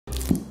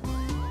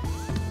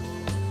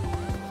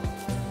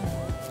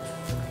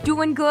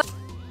Doing good?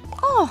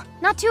 Oh,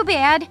 not too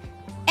bad.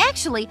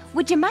 Actually,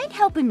 would you mind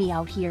helping me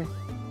out here?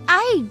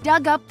 I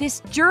dug up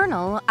this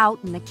journal out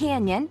in the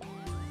canyon.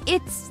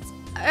 It's,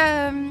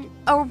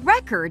 a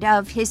record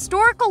of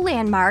historical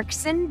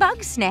landmarks and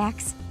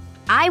Bugsnax.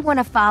 I want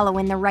to follow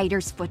in the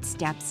writer's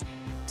footsteps.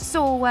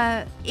 So,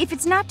 if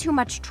it's not too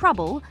much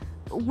trouble,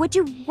 would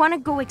you want to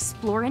go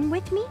exploring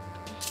with me?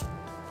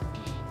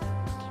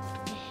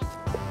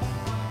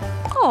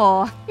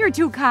 Oh, you're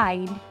too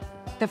kind.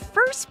 The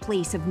first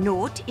place of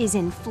note is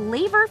in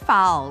Flavor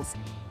Falls.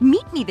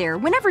 Meet me there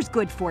whenever's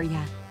good for you.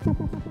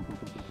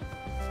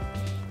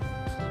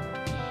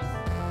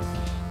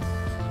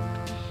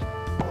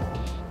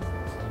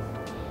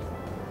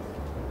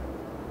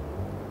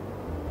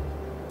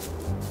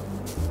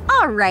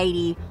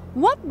 Alrighty,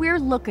 what we're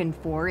looking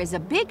for is a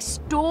big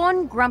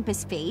stone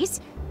grumpus face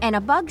and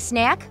a bug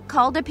snack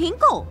called a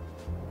pinkle.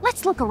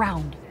 Let's look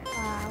around.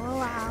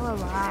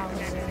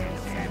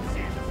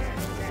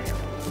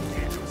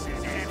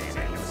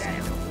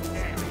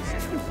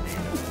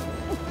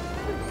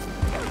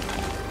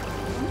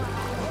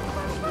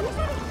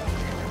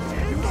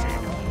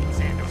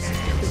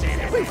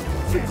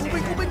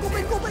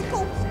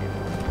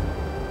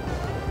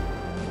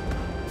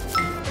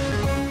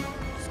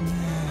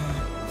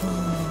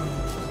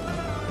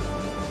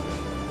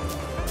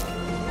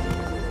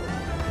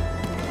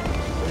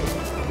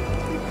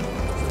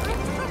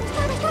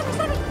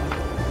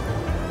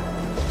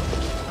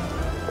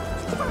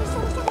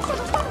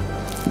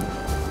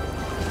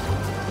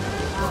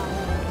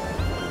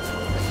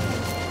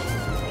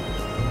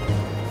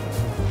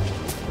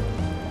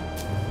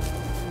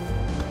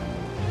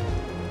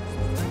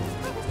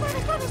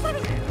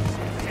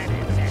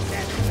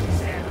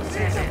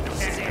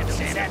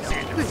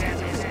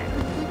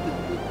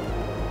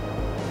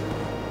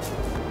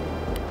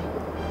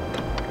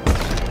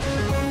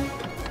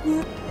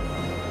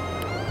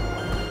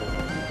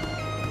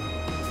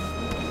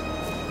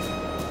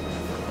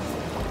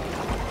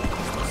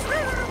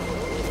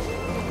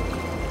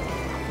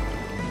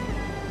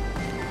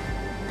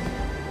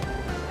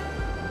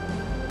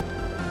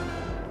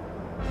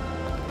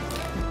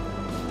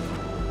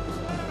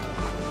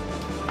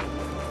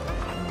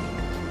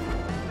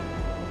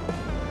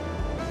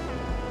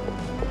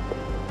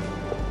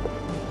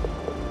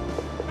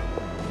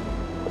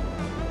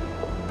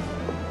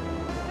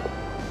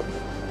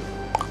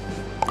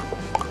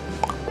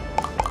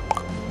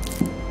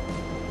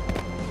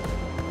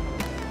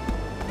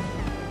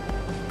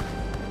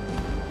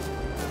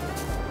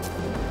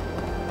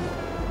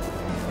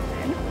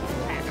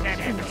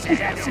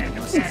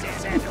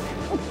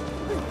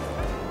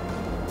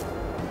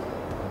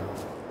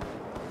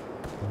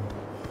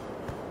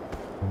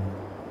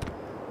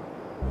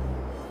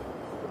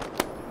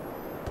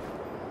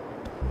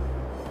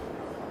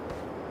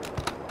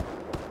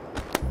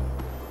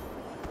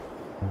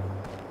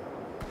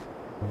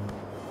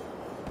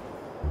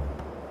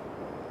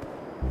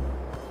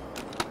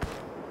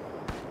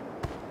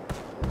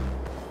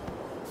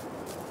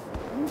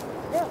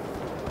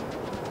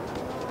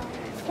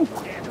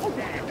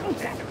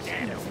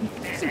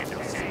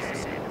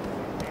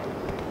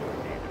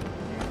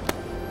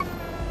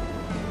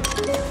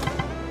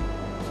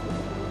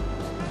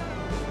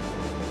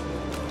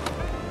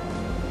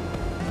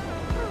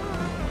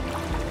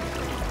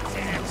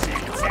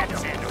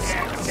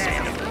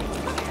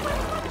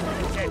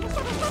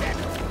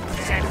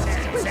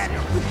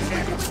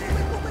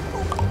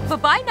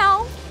 Bye-bye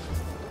now.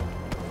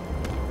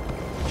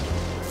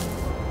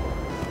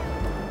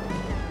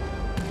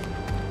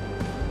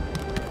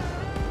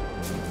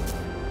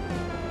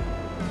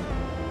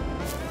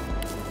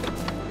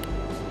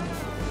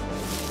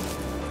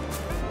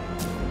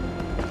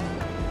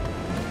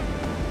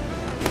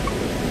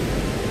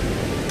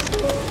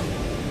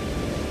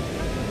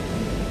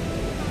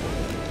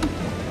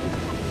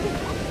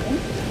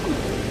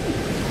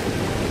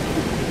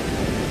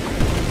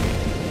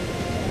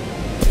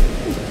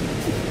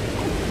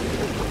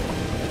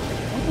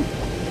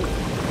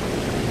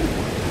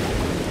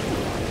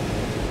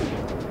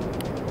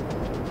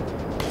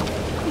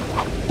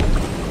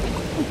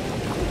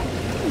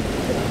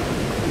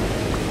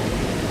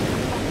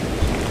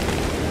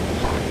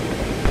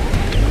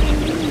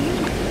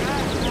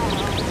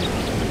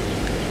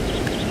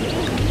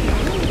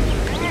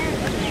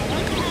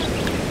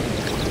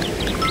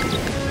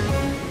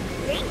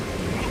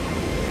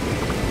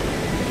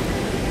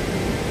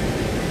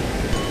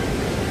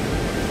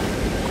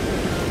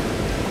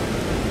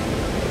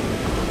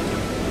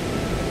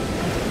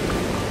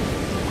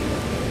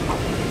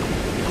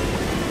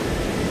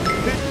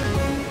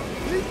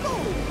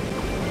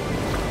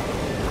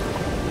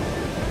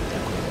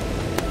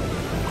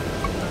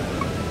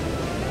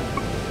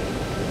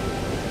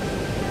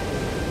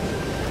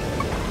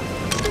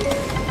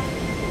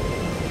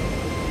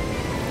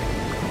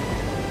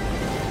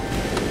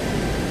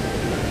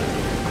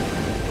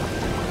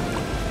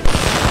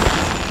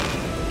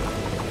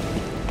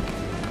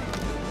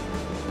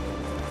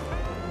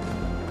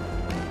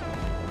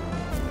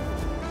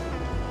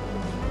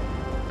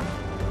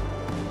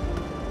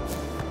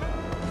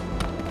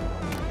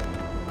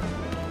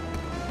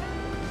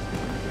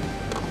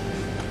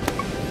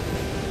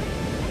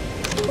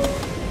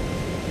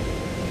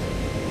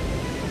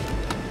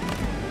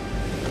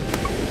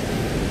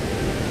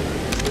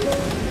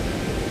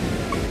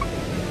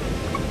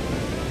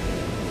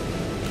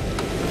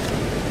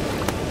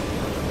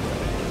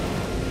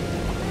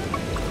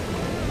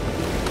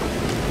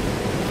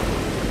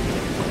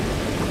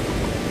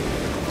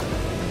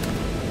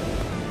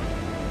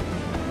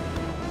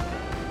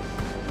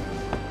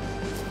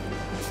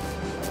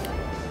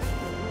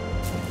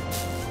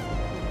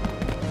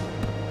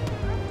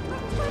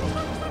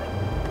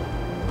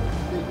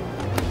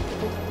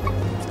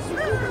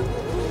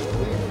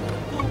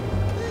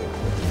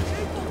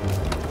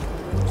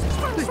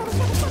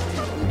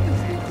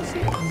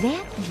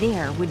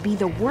 there would be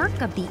the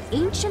work of the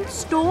ancient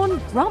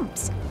stone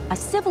grumps, a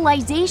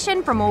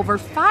civilization from over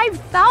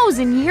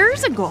 5,000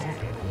 years ago.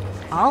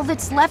 All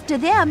that's left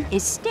of them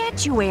is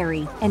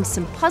statuary and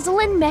some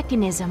puzzling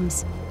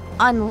mechanisms.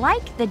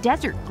 Unlike the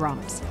desert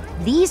grumps,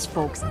 these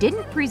folks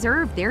didn't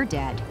preserve their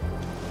dead.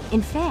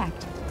 In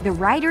fact, the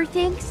writer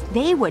thinks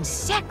they would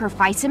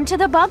sacrifice him to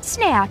the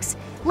Bugsnax,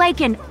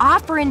 like an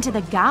offering to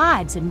the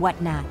gods and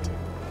whatnot.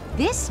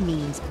 This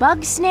means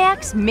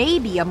Bugsnax may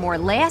be a more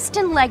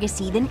lasting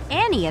legacy than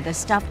any of the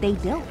stuff they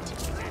built.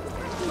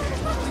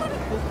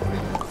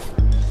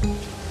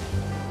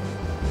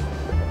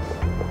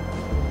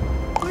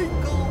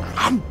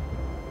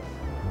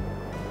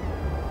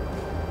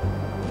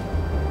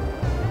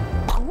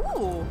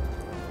 Ooh.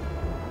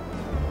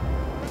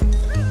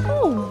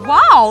 Oh,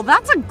 wow,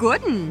 that's a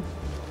good one.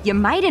 You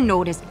might have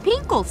noticed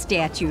Pinkle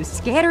statues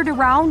scattered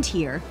around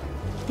here.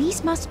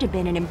 These must have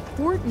been an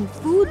important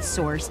food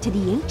source to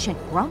the ancient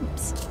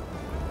grumps.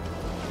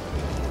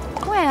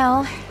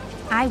 Well,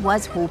 I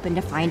was hoping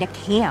to find a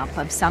camp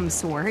of some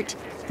sort.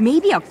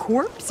 Maybe a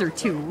corpse or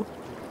two.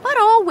 But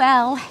oh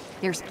well,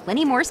 there's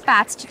plenty more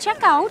spots to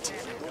check out.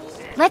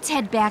 Let's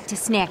head back to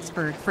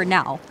Snacksburg for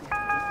now.